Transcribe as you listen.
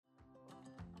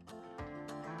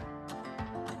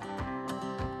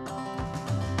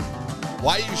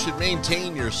Why you should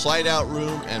maintain your slide-out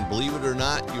room and, believe it or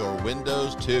not, your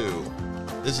windows too.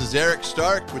 This is Eric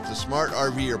Stark with the Smart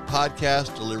RVer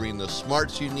podcast, delivering the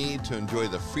smarts you need to enjoy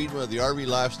the freedom of the RV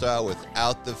lifestyle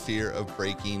without the fear of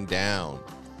breaking down.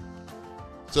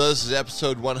 So this is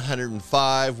episode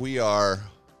 105. We are,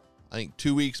 I think,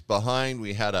 2 weeks behind.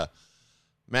 We had a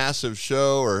massive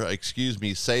sale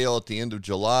at the end of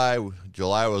July.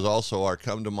 July was also our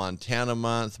Come to Montana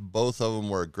month. Both of them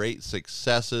were great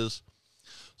successes.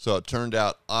 So it turned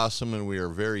out awesome, and we are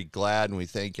very glad, and we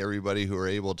thank everybody who are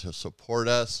able to support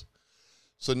us.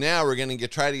 So now we're going to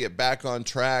try to get back on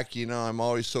track. You know, I'm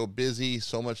always so busy,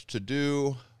 so much to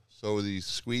do. So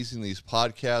squeezing these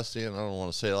podcasts in, I don't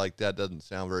want to say it like that, doesn't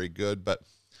sound very good, but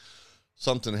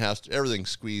everything's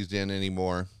squeezed in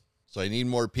anymore. So I need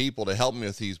more people to help me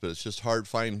with these, but it's just hard to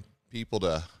find people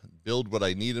to build what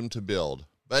I need them to build.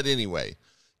 But anyway,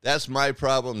 that's my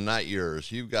problem, not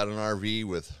yours. You've got an RV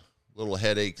with little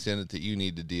headaches in it that you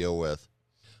need to deal with.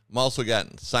 I'm also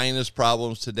got sinus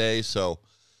problems today, so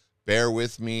bear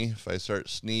with me if I start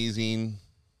sneezing,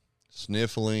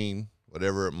 sniffling,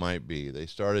 whatever it might be. They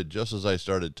started just as I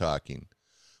started talking,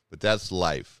 but that's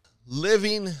life.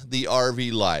 Living the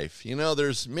RV life. You know,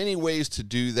 there's many ways to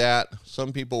do that.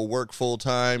 Some people work full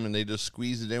time and they just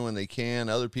squeeze it in when they can.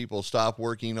 Other people stop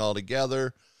working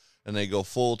altogether and they go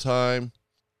full time.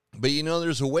 But you know,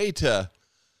 there's a way to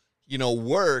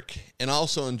work and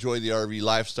also enjoy the RV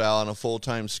lifestyle on a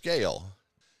full-time scale.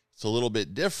 It's a little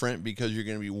bit different because you're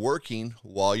going to be working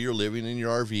while you're living in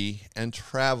your RV and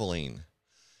traveling.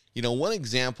 You know, one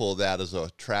example of that is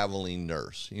a traveling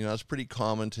nurse. You know, it's pretty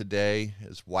common today.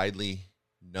 It's widely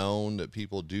known that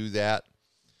people do that.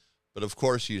 But of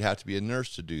course, you'd have to be a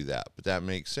nurse to do that. But that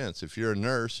makes sense. If you're a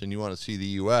nurse and you want to see the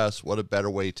U.S., what a better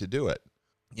way to do it?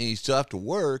 And you still have to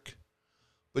work,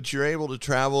 but you're able to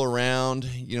travel around.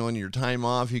 You know, in your time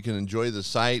off, you can enjoy the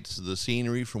sights, the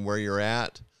scenery from where you're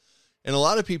at. And a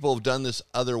lot of people have done this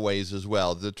other ways as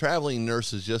well. The traveling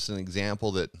nurse is just an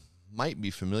example that might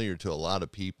be familiar to a lot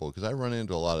of people, because I run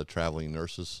into a lot of traveling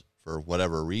nurses for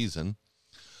whatever reason,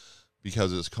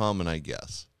 because it's common, I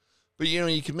guess. But, you know,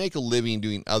 you can make a living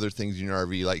doing other things in your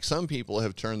RV. Like some people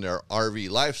have turned their RV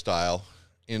lifestyle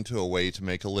into a way to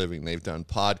make a living. They've done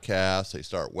podcasts, they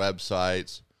start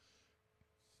websites,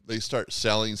 they start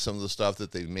selling some of the stuff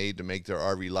that they've made to make their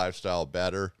RV lifestyle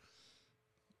better.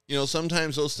 You know,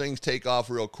 sometimes those things take off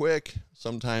real quick.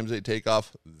 Sometimes they take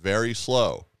off very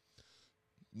slow.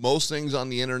 Most things on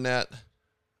the internet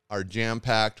are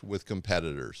jam-packed with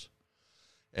competitors.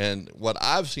 And what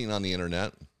I've seen on the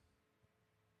internet,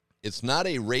 it's not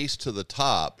a race to the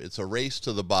top. It's a race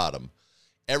to the bottom.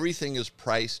 Everything is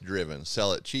price-driven.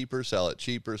 Sell it cheaper, sell it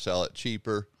cheaper, sell it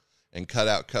cheaper, and cut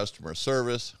out customer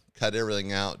service. Cut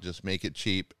everything out, just make it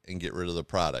cheap and get rid of the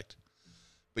product.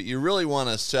 But you really want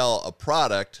to sell a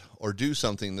product or do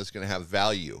something that's going to have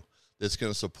value, that's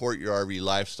going to support your RV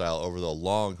lifestyle over the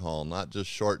long haul, not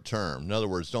just short term. In other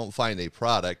words, don't find a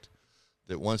product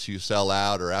that once you sell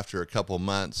out or after a couple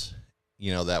months,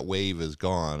 you know, that wave is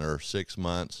gone, or 6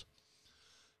 months.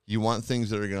 You want things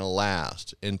that are going to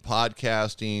last. In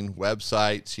podcasting,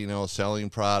 websites, you know, selling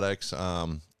products,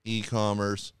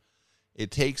 e-commerce, it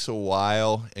takes a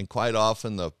while, and quite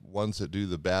often the ones that do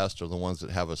the best are the ones that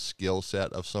have a skill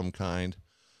set of some kind.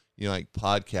 You know, like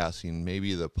podcasting,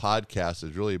 maybe the podcast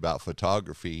is really about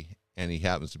photography and he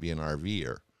happens to be an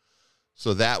RVer.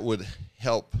 So that would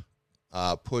help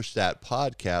push that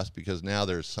podcast, because now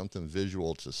there's something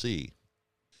visual to see.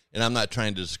 And I'm not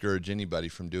trying to discourage anybody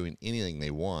from doing anything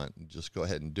they want. Just go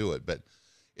ahead and do it. But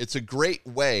it's a great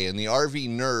way, and the RV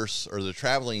nurse or the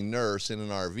traveling nurse in an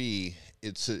RV,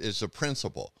 it's a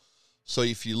principle. So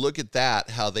if you look at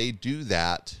that, how they do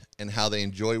that and how they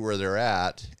enjoy where they're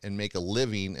at and make a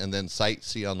living and then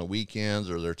sightsee on the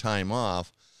weekends or their time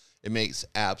off, it makes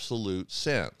absolute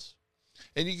sense.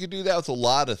 And you can do that with a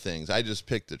lot of things. I just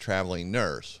picked the traveling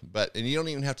nurse, and you don't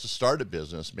even have to start a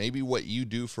business. Maybe what you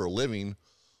do for a living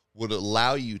would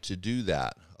allow you to do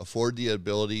that, afford the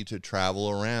ability to travel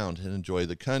around and enjoy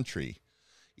the country.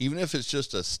 Even if it's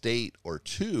just a state or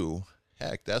two,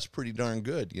 heck, that's pretty darn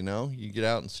good, you know? You get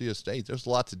out and see a state. There's a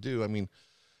lot to do. I mean,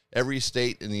 every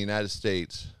state in the United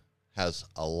States has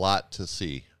a lot to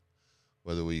see,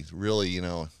 whether we really, you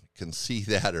know, can see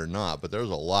that or not. But there's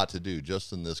a lot to do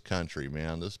just in this country,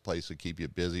 man. This place will keep you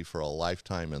busy for a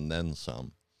lifetime and then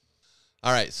some.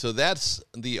 All right, so that's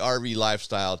the RV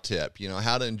lifestyle tip, you know,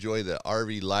 how to enjoy the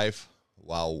RV life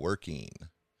while working.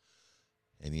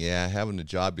 And yeah, having a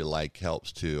job you like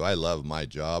helps too. I love my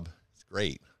job. It's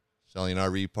great. Selling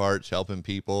RV parts, helping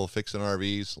people, fixing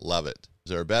RVs, love it.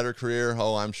 Is there a better career?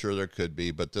 Oh, I'm sure there could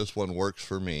be, but this one works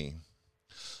for me.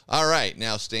 All right,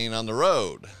 now staying on the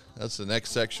road. That's the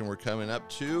next section we're coming up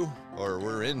to, or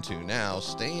we're into now,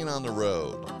 staying on the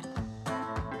road.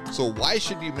 So why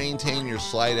should you maintain your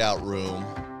slide out room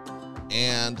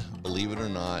and, believe it or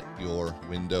not, your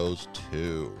windows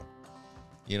too?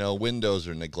 You know, windows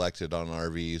are neglected on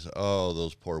RVs. Oh,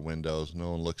 those poor windows.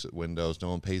 No one looks at windows.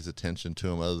 No one pays attention to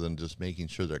them other than just making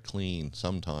sure they're clean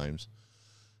sometimes,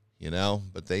 you know,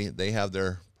 but they have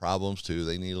their problems too.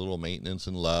 They need a little maintenance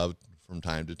and love from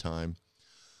time to time.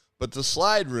 But the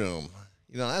slide room,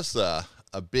 you know, that's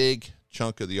a big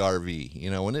chunk of the RV. You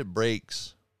know, when it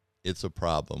breaks, it's a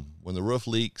problem. When the roof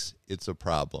leaks, it's a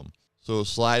problem. So a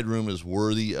slide room is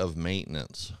worthy of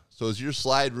maintenance. So is your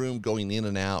slide room going in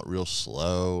and out real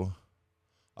slow?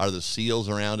 Are the seals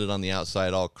around it on the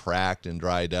outside all cracked and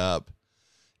dried up?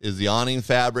 Is the awning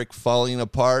fabric falling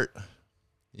apart?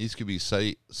 These could be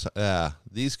signs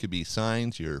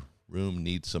your room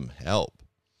needs some help.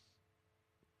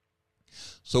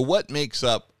 So what makes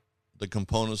up the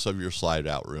components of your slide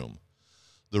out room?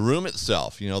 The room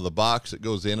itself, you know, the box that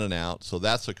goes in and out. So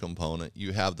that's a component.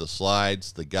 You have the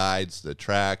slides, the guides, the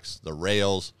tracks, the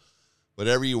rails,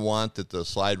 whatever you want that the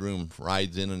slide room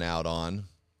rides in and out on.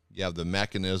 You have the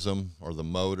mechanism or the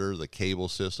motor, the cable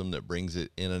system that brings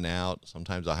it in and out.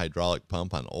 Sometimes a hydraulic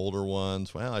pump on older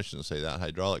ones. Well, I shouldn't say that.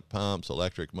 Hydraulic pumps,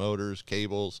 electric motors,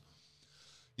 cables.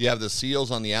 You have the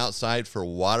seals on the outside for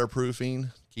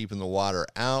waterproofing, keeping the water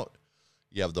out.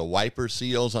 You have the wiper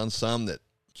seals on some that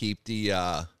keep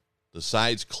the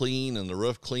sides clean and the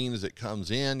roof clean as it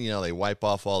comes in. You know, they wipe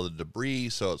off all the debris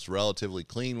so it's relatively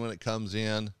clean when it comes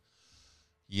in.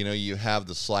 You know, you have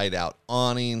the slide out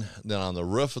awning. Then on the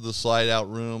roof of the slide out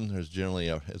room, there's generally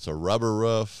it's a rubber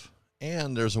roof,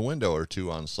 and there's a window or two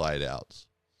on slide outs.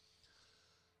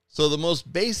 So the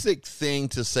most basic thing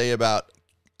to say about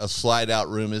a slide out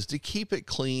room is to keep it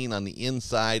clean on the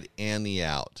inside and the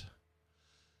out.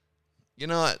 You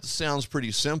know, it sounds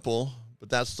pretty simple, but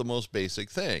that's the most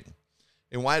basic thing.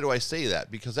 And why do I say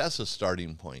that? Because that's a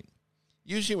starting point.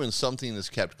 Usually when something is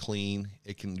kept clean,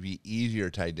 it can be easier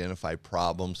to identify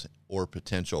problems or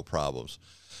potential problems.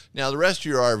 Now, the rest of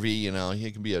your RV, you know,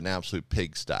 it can be an absolute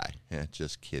pigsty.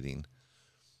 Just kidding.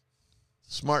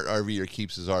 Smart RVer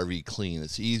keeps his RV clean.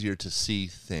 It's easier to see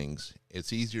things.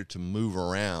 It's easier to move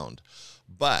around.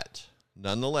 But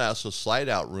nonetheless, a slide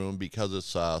out room, because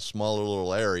it's a smaller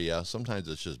little area, sometimes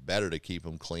it's just better to keep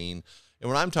them clean. And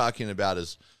what I'm talking about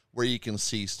is where you can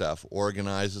see stuff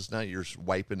organized. It's not you're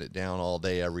wiping it down all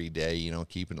day, every day, you know,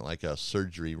 keeping it like a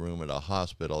surgery room at a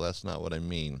hospital. That's not what I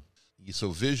mean.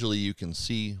 So visually you can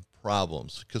see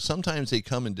problems, because sometimes they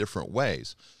come in different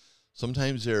ways.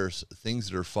 Sometimes there's things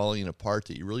that are falling apart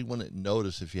that you really wouldn't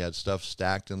notice if you had stuff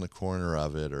stacked in the corner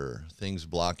of it or things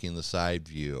blocking the side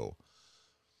view.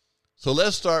 So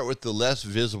let's start with the less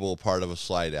visible part of a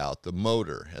slide out, the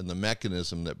motor and the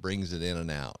mechanism that brings it in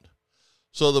and out.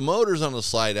 So the motors on the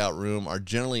slide out room are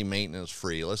generally maintenance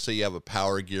free. Let's say you have a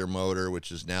Power Gear motor,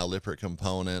 which is now Lippert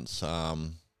Components,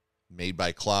 made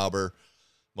by Klauber.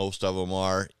 Most of them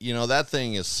are. You know, that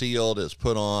thing is sealed, it's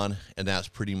put on, and that's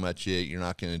pretty much it. You're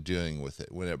not going to do anything with it.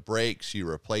 When it breaks, you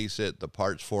replace it. The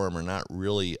parts for them are not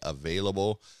really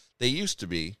available. They used to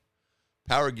be.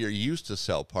 Power Gear used to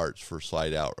sell parts for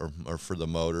slide out or for the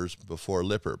motors before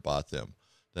Lippert bought them.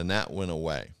 Then that went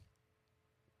away.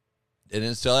 They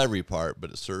didn't sell every part,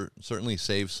 but it certainly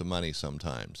saves some money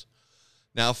sometimes.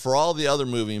 Now, for all the other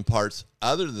moving parts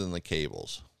other than the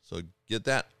cables, so get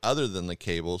that, other than the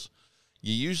cables,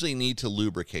 you usually need to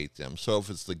lubricate them. So if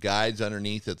it's the guides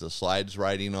underneath that the slide's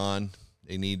riding on,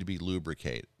 they need to be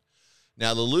lubricated.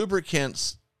 Now, the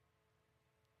lubricants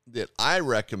that I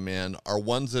recommend are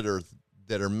ones that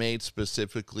are made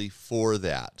specifically for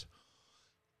that.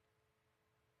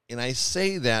 And I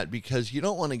say that because you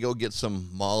don't want to go get some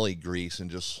Molly grease and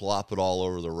just slop it all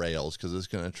over the rails, because it's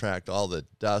going to attract all the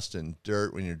dust and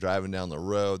dirt when you're driving down the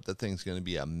road. That thing's going to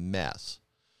be a mess.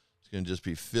 It's going to just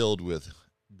be filled with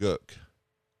gook.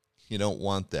 You don't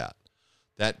want that.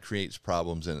 That creates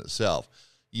problems in itself.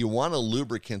 You want a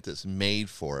lubricant that's made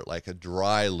for it, like a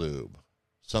dry lube,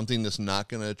 something that's not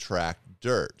going to attract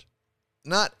dirt.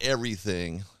 Not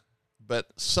everything, but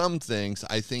some things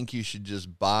I think you should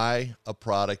just buy a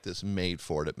product that's made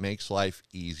for it. It makes life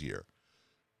easier.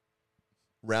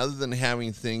 Rather than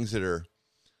having things that are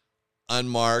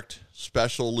unmarked,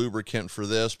 special lubricant for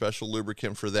this, special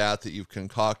lubricant for that you've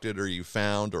concocted or you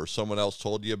found or someone else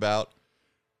told you about,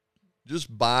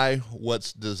 just buy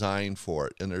what's designed for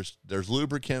it. And there's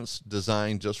lubricants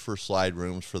designed just for slide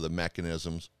rooms, for the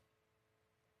mechanisms.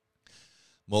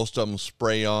 Most of them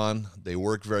spray on. They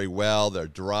work very well. They're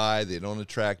dry. They don't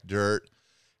attract dirt.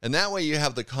 And that way you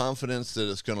have the confidence that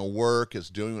it's going to work, it's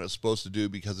doing what it's supposed to do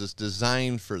because it's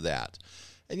designed for that.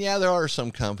 And yeah, there are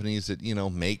some companies that,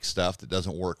 make stuff that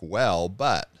doesn't work well,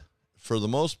 but for the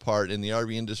most part in the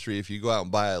RV industry, if you go out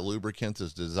and buy a lubricant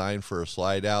that's designed for a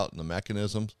slide out and the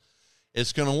mechanisms,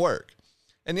 it's going to work.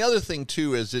 And the other thing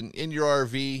too is in your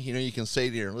RV, you can say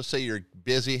to let's say you're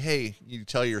busy. Hey, you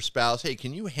tell your spouse, hey,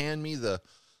 can you hand me the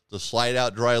slide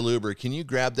out dry lube, or can you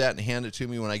grab that and hand it to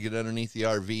me when I get underneath the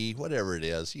RV, whatever it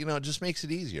is, it just makes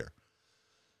it easier.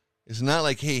 It's not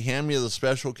like, hey, hand me the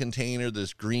special container,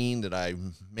 this green that I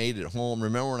made at home.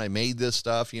 Remember when I made this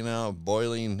stuff,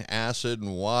 boiling acid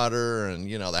and water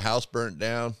and, the house burnt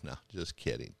down? No, just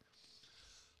kidding.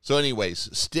 So anyways,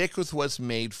 stick with what's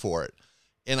made for it.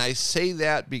 And I say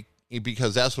that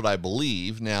because that's what I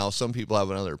believe. Now, some people have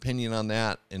another opinion on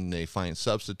that, and they find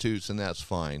substitutes, and that's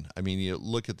fine. I mean, you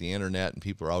look at the internet, and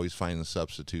people are always finding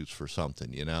substitutes for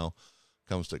something,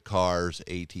 Comes to cars,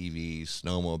 ATVs,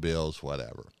 snowmobiles,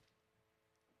 whatever.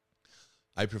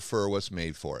 I prefer what's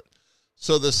made for it.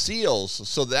 So the seals,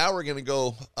 so now we're going to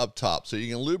go up top. So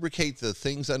you can lubricate the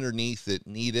things underneath that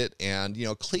need it and,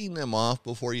 clean them off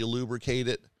before you lubricate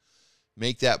it.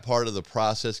 Make that part of the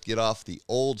process. Get off the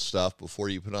old stuff before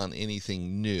you put on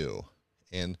anything new.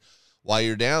 And while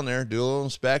you're down there, do a little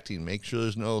inspecting. Make sure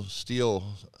there's no steel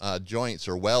joints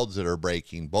or welds that are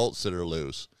breaking, bolts that are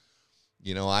loose.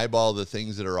 Eyeball the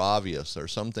things that are obvious. There are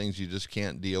some things you just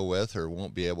can't deal with or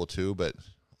won't be able to, but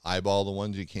eyeball the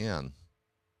ones you can.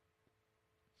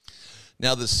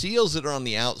 Now, the seals that are on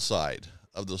the outside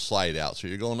of the slide out, so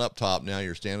you're going up top now,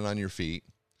 you're standing on your feet.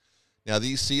 Now,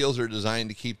 these seals are designed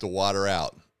to keep the water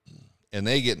out, and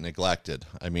they get neglected.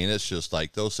 I mean, it's just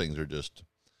like those things are just,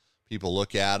 people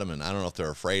look at them, and I don't know if they're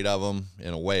afraid of them.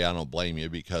 In a way, I don't blame you,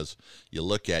 because you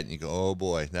look at it and you go, oh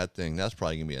boy, that thing, that's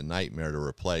probably going to be a nightmare to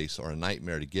replace or a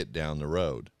nightmare to get down the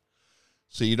road.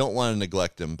 So you don't want to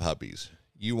neglect them puppies.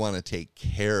 You want to take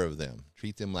care of them.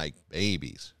 Treat them like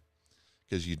babies,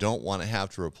 because you don't want to have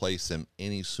to replace them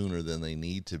any sooner than they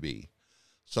need to be.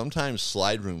 Sometimes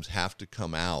slide rooms have to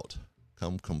come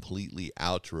completely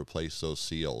out to replace those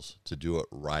seals to do it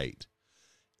right.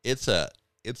 It's a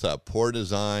poor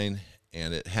design,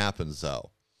 and it happens though.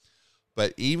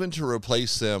 But even to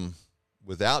replace them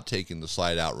without taking the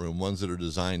slide out room, ones that are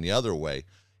designed the other way,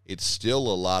 it's still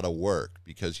a lot of work,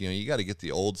 because, you got to get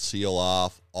the old seal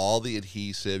off, all the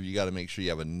adhesive. You got to make sure you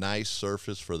have a nice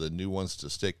surface for the new ones to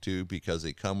stick to, because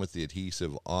they come with the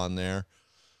adhesive on there.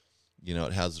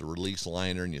 It has the release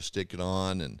liner, and you stick it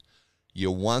on, and you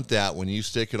want that when you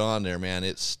stick it on there, man,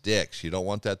 it sticks. You don't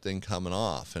want that thing coming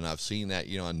off. And I've seen that,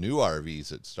 on new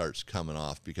RVs, it starts coming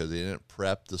off because they didn't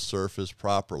prep the surface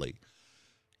properly.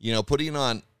 Putting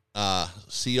on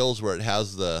seals where it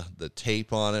has the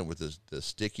tape on it with the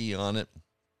sticky on it.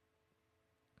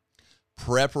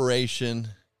 Preparation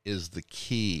is the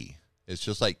key. It's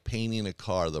just like painting a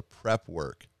car, the prep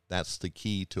work. That's the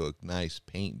key to a nice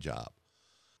paint job.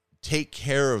 Take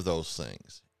care of those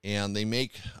things. And they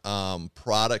make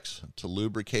products to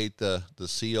lubricate the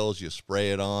seals. You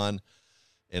spray it on.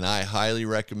 And I highly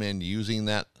recommend using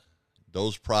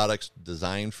those products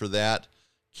designed for that.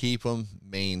 Keep them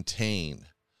maintained.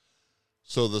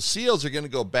 So the seals are going to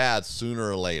go bad sooner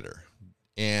or later.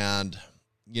 And,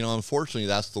 unfortunately,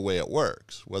 that's the way it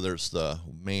works. Whether it's the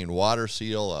main water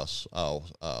seal,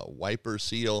 a wiper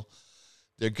seal,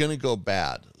 they're going to go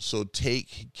bad. So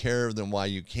take care of them while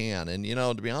you can. And,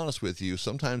 to be honest with you,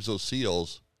 sometimes those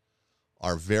seals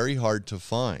are very hard to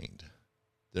find.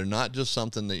 They're not just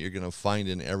something that you're going to find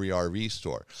in every RV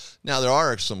store. Now, there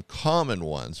are some common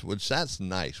ones, which that's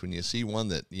nice. When you see one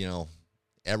that,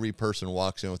 every person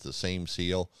walks in with the same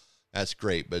seal, that's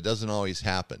great, but it doesn't always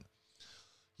happen.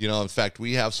 In fact,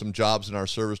 we have some jobs in our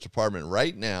service department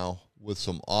right now with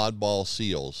some oddball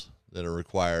seals that are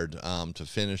required to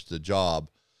finish the job.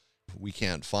 We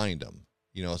can't find them.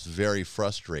 It's very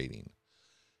frustrating.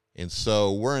 And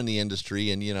so we're in the industry,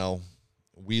 and,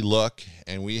 we look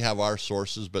and we have our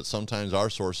sources, but sometimes our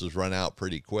sources run out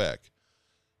pretty quick,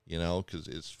 because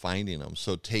it's finding them.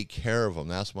 So take care of them.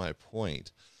 That's my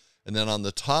point. And then on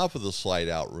the top of the slide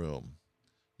out room,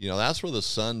 that's where the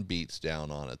sun beats down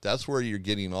on it. That's where you're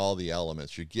getting all the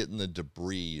elements. You're getting the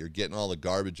debris. You're getting all the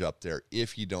garbage up there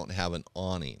if you don't have an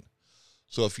awning.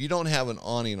 So if you don't have an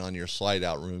awning on your slide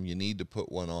out room, you need to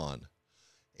put one on.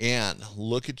 And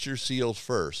look at your seals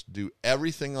first. Do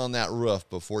everything on that roof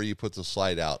before you put the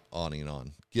slide out awning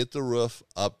on. Get the roof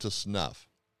up to snuff.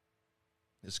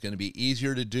 It's going to be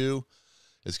easier to do.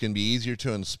 It's going to be easier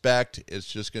to inspect. It's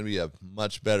just going to be a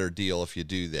much better deal if you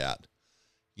do that.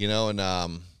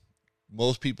 And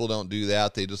most people don't do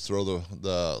that. They just throw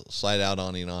the slide out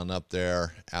awning on up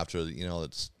there after,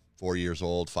 it's 4 years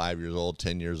old, 5 years old,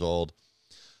 10 years old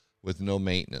with no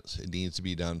maintenance. It needs to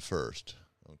be done first.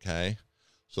 Okay.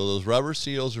 So those rubber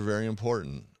seals are very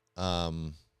important.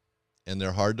 And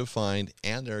they're hard to find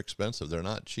and they're expensive. They're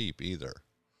not cheap either.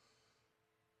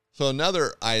 So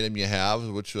another item you have,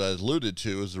 which I alluded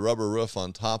to, is the rubber roof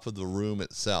on top of the room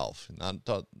itself. Not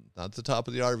the top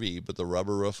of the RV, but the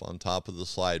rubber roof on top of the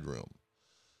slide room.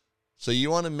 So you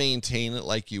want to maintain it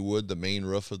like you would the main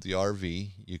roof of the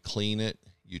RV. You clean it,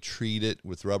 you treat it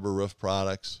with rubber roof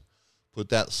products, put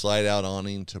that slide out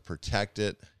awning to protect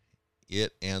it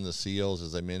and the seals,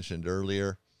 as I mentioned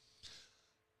earlier.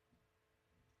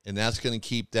 And that's going to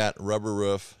keep that rubber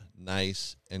roof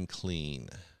nice and clean.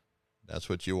 That's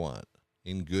what you want,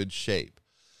 in good shape.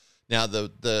 Now,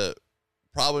 the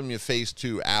problem you face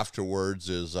too afterwards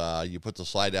is you put the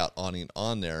slide out awning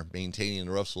on there, maintaining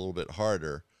the roof's a little bit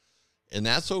harder. And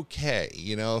that's okay.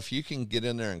 If you can get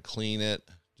in there and clean it,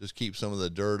 just keep some of the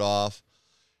dirt off.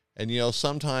 And,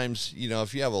 sometimes,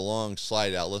 if you have a long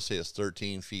slide out, let's say it's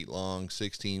 13 feet long,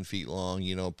 16 feet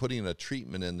long, putting a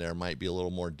treatment in there might be a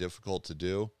little more difficult to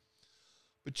do.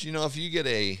 But, if you get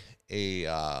a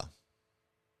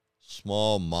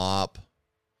small mop,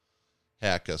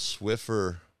 heck, a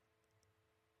Swiffer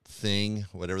thing,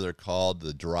 whatever they're called,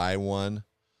 the dry one,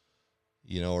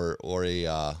 or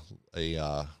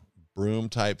a broom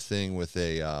type thing with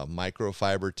a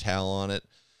microfiber towel on it.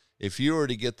 If you were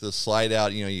to get the slide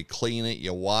out, you clean it,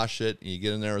 you wash it, you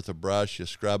get in there with a brush, you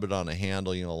scrub it on a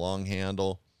handle, a long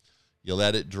handle, you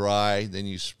let it dry, then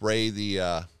you spray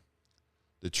the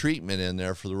treatment in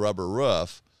there for the rubber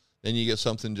roof. Then you get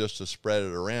something just to spread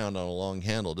it around on a long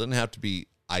handle. It doesn't have to be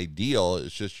ideal.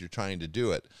 It's just you're trying to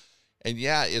do it. And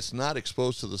yeah, it's not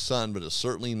exposed to the sun, but it's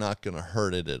certainly not going to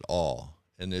hurt it at all.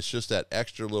 And it's just that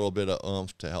extra little bit of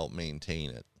oomph to help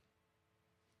maintain it.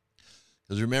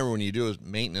 Because remember, when you do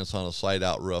maintenance on a slide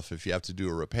out roof, if you have to do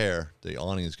a repair, the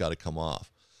awning's got to come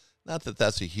off. Not that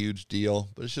that's a huge deal,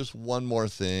 but it's just one more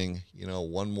thing,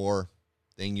 one more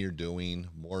thing you're doing,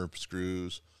 more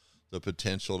screws, the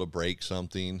potential to break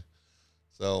something.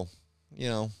 So,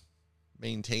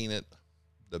 maintain it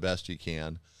the best you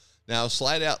can. Now,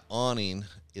 slide out awning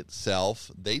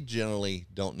itself, they generally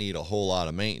don't need a whole lot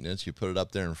of maintenance. You put it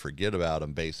up there and forget about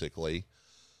them, basically.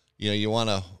 You want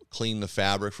to clean the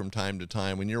fabric from time to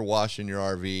time. When you're washing your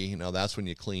RV, that's when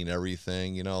you clean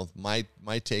everything.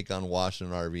 My take on washing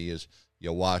an RV is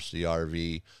you wash the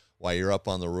RV while you're up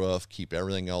on the roof, keep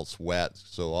everything else wet.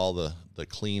 So all the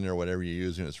cleaner, whatever you're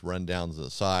using, it's run down to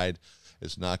the side.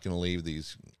 It's not going to leave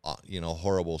these,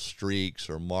 horrible streaks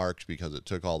or marks because it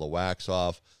took all the wax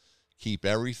off. Keep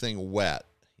everything wet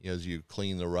as you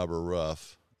clean the rubber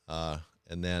roof. And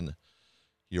then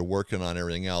you're working on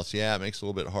everything else. Yeah, it makes it a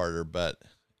little bit harder, but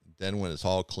then when it's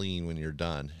all clean when you're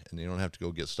done and you don't have to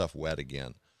go get stuff wet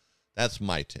again. That's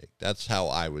my take. That's how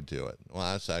I would do it. Well,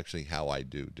 that's actually how I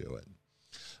do it.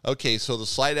 Okay, so the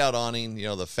slide out awning,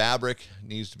 the fabric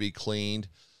needs to be cleaned.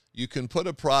 You can put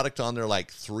a product on there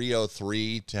like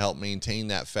 303 to help maintain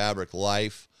that fabric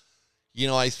life.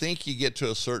 I think you get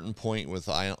to a certain point with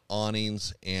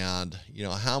awnings and,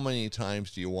 how many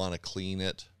times do you want to clean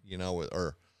it,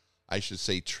 or I should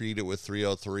say treat it with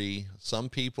 303. Some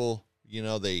people,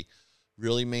 they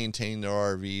really maintain their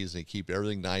RVs. They keep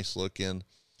everything nice looking.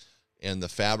 And the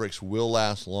fabrics will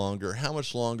last longer. How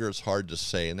much longer is hard to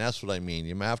say, and that's what I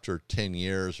mean. After 10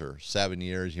 years or 7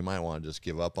 years, you might want to just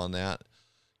give up on that,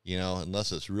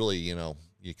 unless it's really,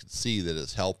 you can see that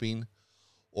it's helping,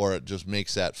 or it just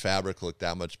makes that fabric look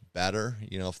that much better,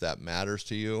 if that matters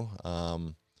to you.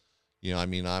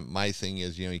 My thing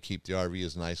is, you keep the RV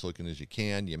as nice looking as you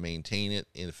can, you maintain it,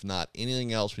 and if not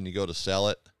anything else, when you go to sell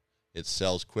it, it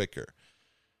sells quicker.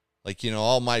 Like,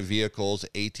 all my vehicles,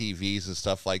 ATVs and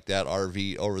stuff like that,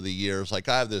 RV over the years, like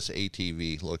I have this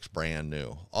ATV, looks brand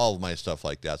new. All of my stuff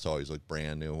like that's always looked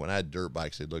brand new. When I had dirt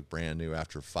bikes, they'd look brand new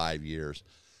after 5 years.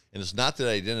 And it's not that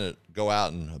I didn't go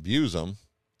out and abuse them.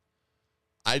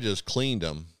 I just cleaned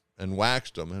them and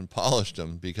waxed them and polished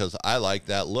them because I like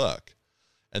that look.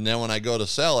 And then when I go to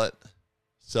sell it,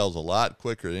 sells a lot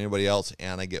quicker than anybody else,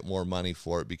 and I get more money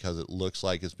for it because it looks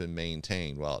like it's been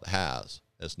maintained. Well, it has.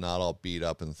 It's not all beat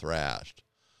up and thrashed.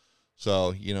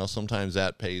 So, sometimes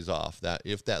that pays off, that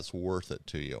if that's worth it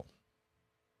to you.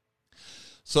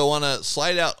 So on a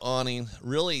slide out awning,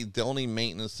 really the only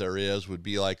maintenance there is would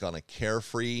be like on a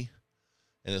Carefree,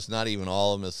 and it's not even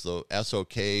all of them. It's the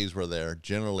SOKs where they're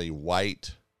generally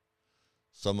white.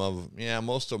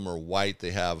 Most of them are white.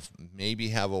 They maybe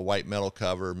have a white metal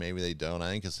cover. Maybe they don't.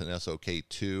 I think it's an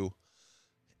SOK2.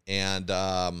 And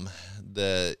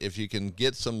if you can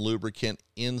get some lubricant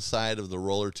inside of the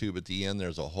roller tube at the end,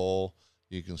 there's a hole.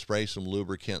 You can spray some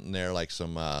lubricant in there, like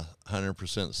some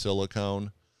 100%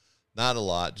 silicone. Not a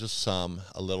lot, just some,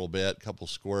 a little bit, a couple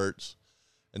squirts.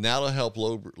 And that'll help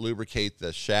lubricate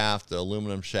the shaft, the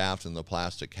aluminum shaft, and the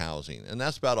plastic housing. And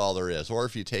that's about all there is. Or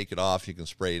if you take it off, you can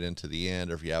spray it into the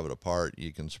end. Or if you have it apart,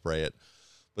 you can spray it.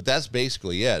 But that's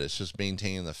basically it. It's just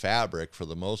maintaining the fabric for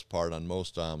the most part on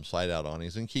most slide-out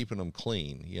awnings and keeping them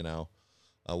clean,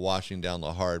 washing down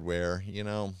the hardware.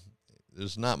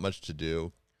 There's not much to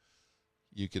do.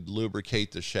 You could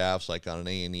lubricate the shafts like on an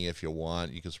A&E if you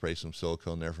want. You can spray some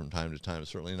silicone there from time to time.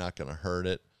 It's certainly not going to hurt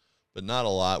it, but not a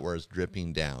lot where it's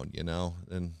dripping down,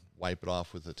 and wipe it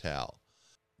off with a towel.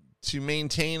 To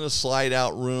maintain a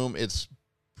slide-out room, it's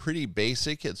pretty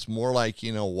basic. It's more like,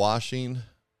 washing,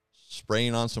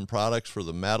 spraying on some products for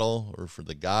the metal or for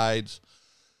the guides,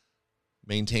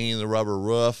 maintaining the rubber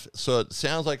roof. So it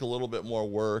sounds like a little bit more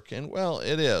work, and well,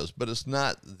 it is, but it's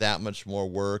not that much more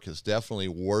work. It's definitely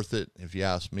worth it. If you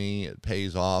ask me, it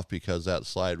pays off because that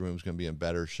slide room is going to be in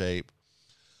better shape.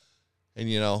 And,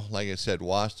 like I said,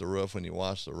 wash the roof when you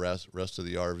wash the rest of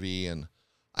the RV. And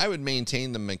I would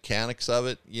maintain the mechanics of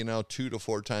it, 2 to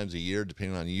 4 times a year,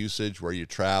 depending on usage, where you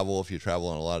travel. If you travel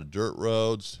on a lot of dirt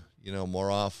roads, more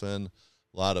often,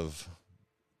 a lot of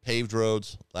paved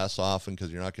roads, less often, because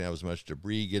you're not going to have as much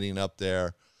debris getting up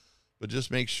there. But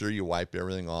just make sure you wipe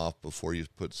everything off before you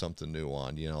put something new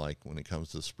on, like when it comes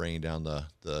to spraying down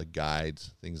the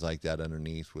guides, things like that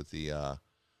underneath with the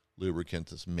lubricant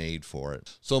that's made for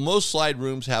it. So most slide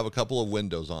rooms have a couple of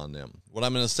windows on them. What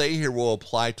I'm going to say here will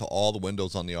apply to all the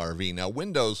windows on the RV. Now,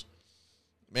 windows,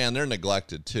 man, they're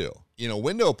neglected too.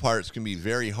 Window parts can be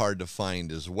very hard to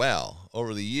find as well.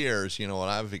 Over the years, what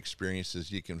I've experienced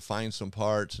is you can find some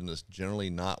parts, and it's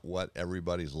generally not what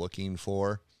everybody's looking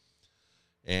for.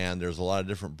 And there's a lot of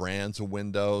different brands of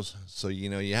windows. So,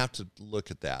 you have to look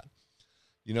at that.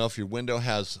 If your window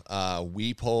has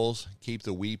weep holes, keep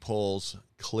the weep holes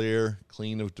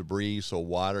clean of debris so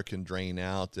water can drain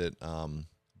out that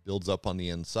builds up on the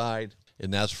inside.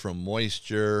 And that's from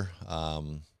moisture.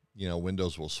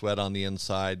 Windows will sweat on the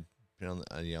inside,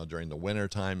 during the winter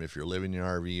time. If you're living in your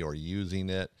RV or using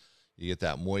it, you get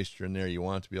that moisture in there. You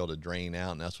want it to be able to drain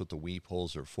out, and that's what the weep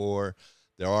holes are for.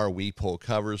 There are weep hole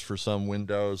covers for some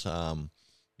windows.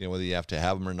 Whether you have to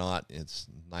have them or not, it's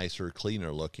nicer,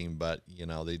 cleaner looking, but,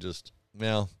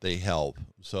 they help.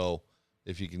 So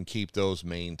if you can keep those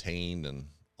maintained and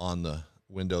on the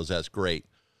windows, that's great.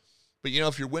 But,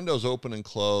 if your window's open and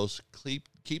closed,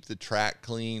 keep the track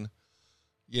clean.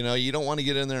 You don't want to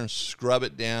get in there and scrub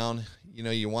it down.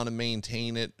 You want to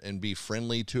maintain it and be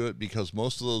friendly to it, because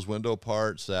most of those window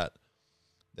parts, that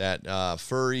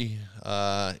furry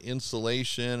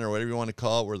insulation or whatever you want to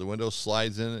call it, where the window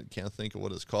slides in it, can't think of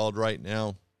what it's called right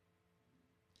now.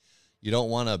 You don't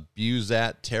want to abuse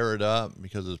that, tear it up,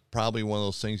 because it's probably one of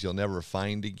those things you'll never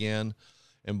find again.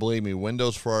 And believe me,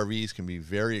 windows for RVs can be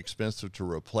very expensive to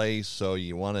replace, so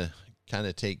you want to kind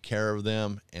of take care of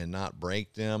them and not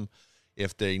break them.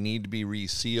 If they need to be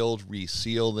resealed,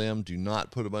 reseal them. Do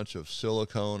not put a bunch of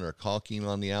silicone or caulking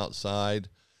on the outside.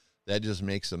 That just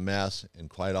makes a mess, and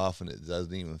quite often it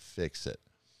doesn't even fix it.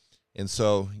 And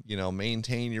so,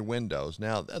 maintain your windows.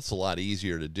 Now, that's a lot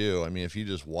easier to do. I mean, if you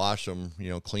just wash them,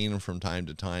 clean them from time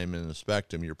to time and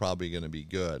inspect them, you're probably going to be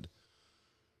good.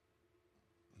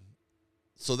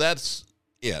 So that's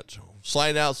it.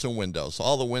 Slide outs and windows.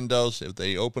 All the windows, if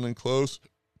they open and close,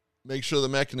 make sure the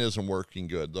mechanism working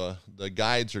good. The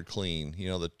guides are clean.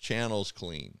 The channel's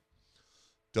clean.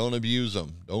 Don't abuse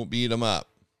them. Don't beat them up.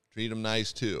 Treat them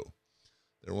nice too.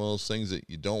 They're one of those things that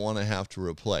you don't want to have to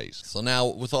replace. So now,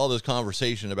 with all this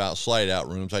conversation about slide-out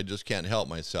rooms, I just can't help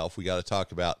myself. We got to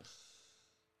talk about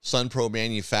Sunpro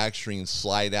manufacturing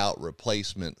slide-out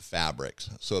replacement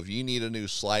fabrics. So if you need a new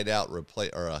slide-out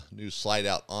or a new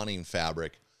slide-out awning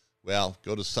fabric, well,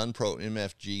 go to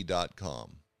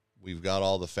sunpromfg.com. We've got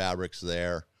all the fabrics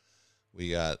there.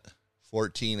 We got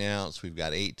 14 ounce. We've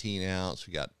got 18 ounce.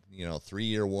 We got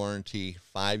 3-year warranty,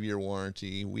 5-year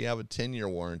warranty. We have a 10-year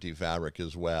warranty fabric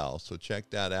as well. So check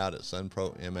that out at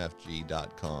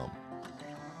sunpromfg.com.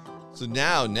 So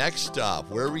now, next stop,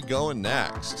 where are we going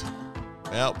next?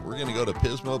 Well, we're going to go to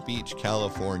Pismo Beach,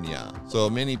 California. So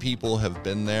many people have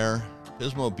been there.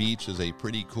 Pismo Beach is a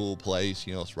pretty cool place.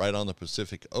 It's right on the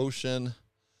Pacific Ocean.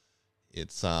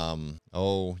 It's,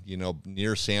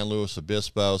 near San Luis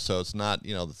Obispo. So it's not,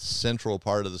 the central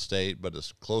part of the state, but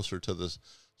it's closer to the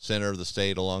center of the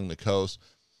state along the coast.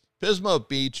 Pismo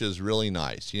Beach is really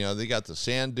nice. They got the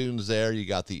sand dunes there. You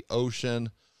got the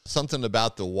ocean. Something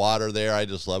about the water there, I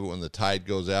just love it when the tide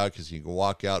goes out because you can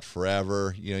walk out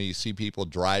forever. You know, you see people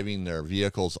driving their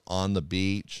vehicles on the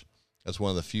beach. That's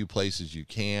one of the few places you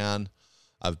can.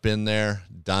 I've been there,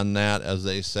 done that, as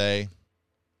they say.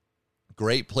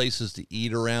 Great places to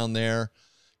eat around there.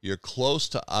 You're close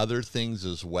to other things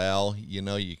as well. You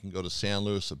know, you can go to San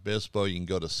Luis Obispo. You can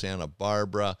go to Santa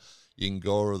Barbara. You can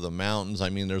go over the mountains. I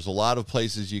mean, there's a lot of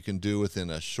places you can do within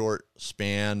a short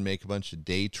span, make a bunch of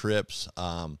day trips.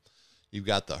 You've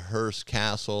got the Hearst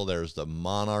Castle. There's the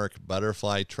Monarch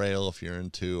Butterfly Trail if you're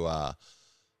into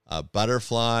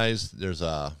butterflies. There's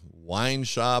a wine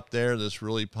shop there that's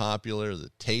really popular, the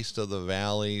Taste of the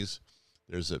Valleys.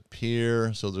 There's a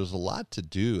pier. So there's a lot to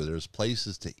do. There's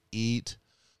places to eat.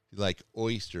 If you like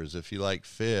oysters, if you like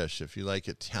fish, if you like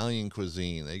Italian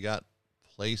cuisine, they got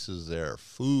places there,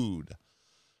 food,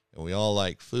 and we all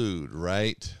like food,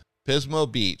 right?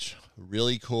 Pismo Beach,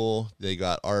 really cool. They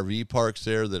got RV parks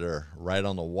there that are right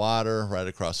on the water, right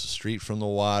across the street from the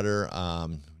water.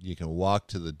 You can walk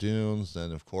to the dunes,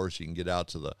 then of course you can get out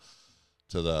to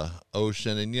the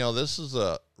ocean. And you know, this is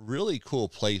a really cool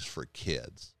place for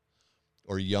kids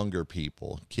or younger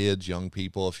people, kids, young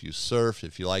people. If you surf,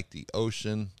 if you like the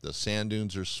ocean, the sand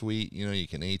dunes are sweet. You know, you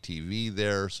can ATV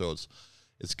there, so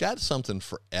it's got something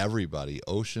for everybody.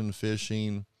 Ocean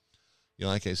fishing, you know,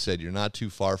 like I said, you're not too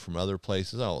far from other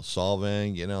places. Oh,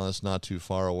 Solvang, you know, that's not too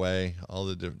far away. All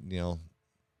the different, you know,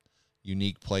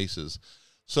 unique places.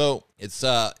 So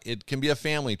it can be a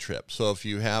family trip. So if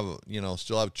you have, you know,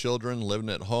 still have children living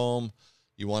at home,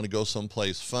 you want to go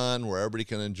someplace fun where everybody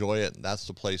can enjoy it, that's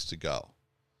the place to go.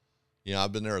 You know,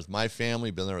 I've been there with my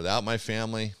family, been there without my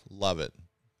family, love it.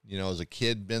 You know, as a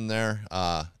kid, been there,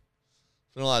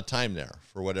 spent a lot of time there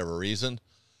for whatever reason.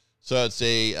 So it's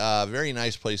a very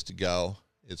nice place to go.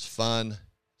 It's fun,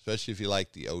 especially if you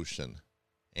like the ocean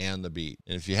and the beach.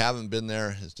 And if you haven't been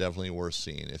there, it's definitely worth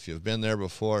seeing. If you've been there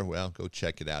before, well, go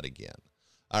check it out again.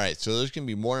 All right, so there's going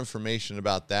to be more information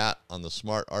about that on the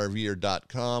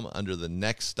smartrver.com under the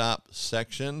Next Stop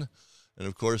section. And,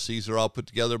 of course, these are all put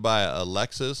together by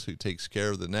Alexis, who takes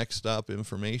care of the Next Stop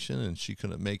information, and she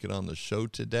couldn't make it on the show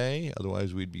today.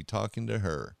 Otherwise, we'd be talking to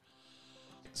her.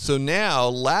 So now,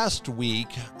 last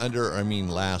episode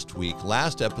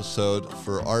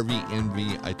for RV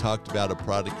Envy, I talked about a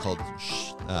product called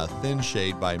Thin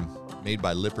Shade made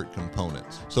by Lippert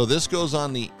Components. So this goes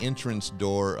on the entrance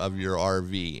door of your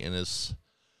RV, and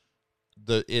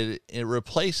it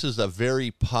replaces a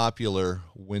very popular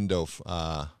window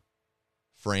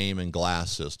frame and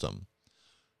glass system.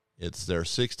 It's their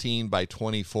 16 by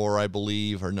 24, I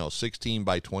believe, 16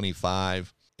 by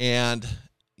 25, and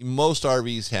most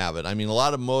RVs have it. I mean, a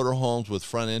lot of motorhomes with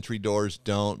front entry doors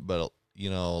don't, but, you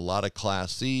know, a lot of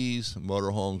Class C's,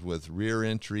 motorhomes with rear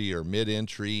entry or mid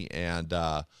entry, and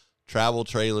travel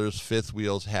trailers, fifth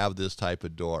wheels have this type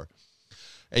of door.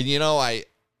 And, you know, I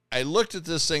looked at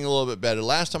this thing a little bit better.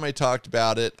 Last time I talked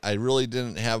about it, I really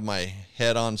didn't have my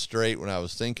head on straight when I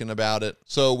was thinking about it.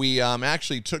 So we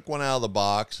actually took one out of the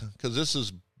box because this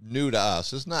is new to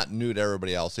us. It's not new to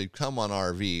everybody else. They've come on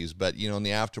RVs, but, you know, in the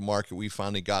aftermarket, we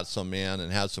finally got some in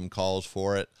and had some calls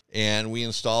for it. And we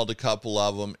installed a couple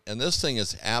of them. And this thing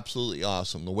is absolutely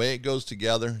awesome. The way it goes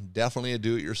together, definitely a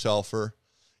do-it-yourselfer.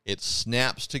 It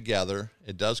snaps together.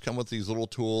 It does come with these little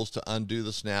tools to undo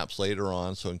the snaps later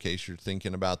on. So in case you're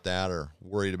thinking about that or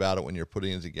worried about it when you're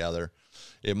putting it together,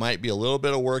 it might be a little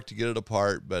bit of work to get it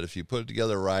apart, but if you put it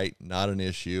together right, not an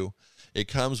issue. It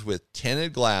comes with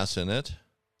tinted glass in it,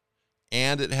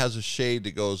 and it has a shade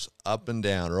that goes up and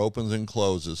down or opens and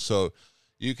closes. So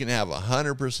you can have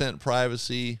 100%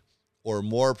 privacy or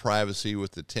more privacy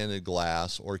with the tinted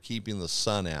glass or keeping the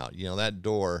sun out. You know, that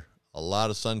door, a lot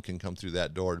of sun can come through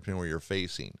that door depending where you're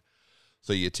facing.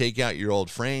 So you take out your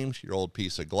old frames, your old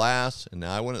piece of glass, and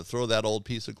now I wouldn't throw that old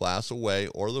piece of glass away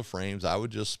or the frames. I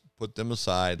would just put them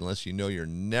aside unless you know you're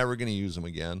never going to use them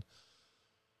again.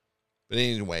 But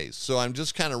anyways, so I'm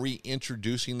just kind of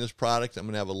reintroducing this product. I'm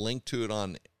going to have a link to it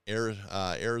on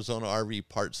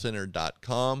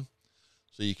ArizonaRVPartCenter.com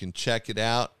so you can check it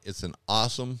out. It's an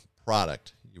awesome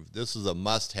product. This is a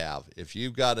must-have. If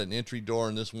you've got an entry door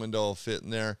and this window will fit in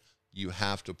there, you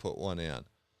have to put one in.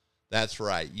 That's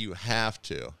right. You have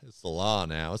to. It's the law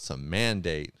now. It's a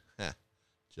mandate.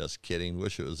 Just kidding.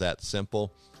 Wish it was that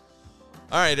simple.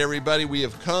 All right, everybody. We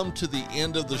have come to the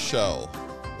end of the show,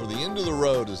 or the end of the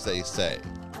road, as they say.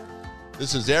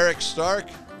 This is Eric Stark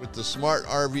with the Smart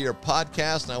RVer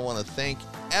Podcast, and I want to thank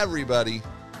everybody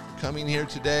for coming here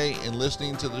today and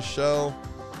listening to the show.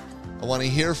 I want to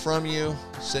hear from you.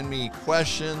 Send me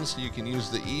questions. You can use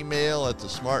the email at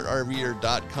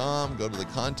thesmartrver.com. Go to the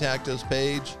Contact Us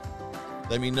page.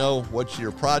 Let me know what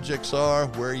your projects are,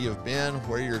 where you've been,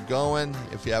 where you're going.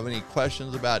 If you have any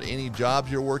questions about any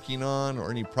jobs you're working on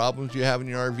or any problems you have in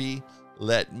your RV,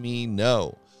 let me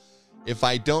know. If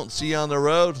I don't see you on the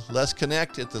road, let's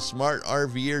connect at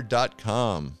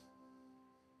thesmartrver.com.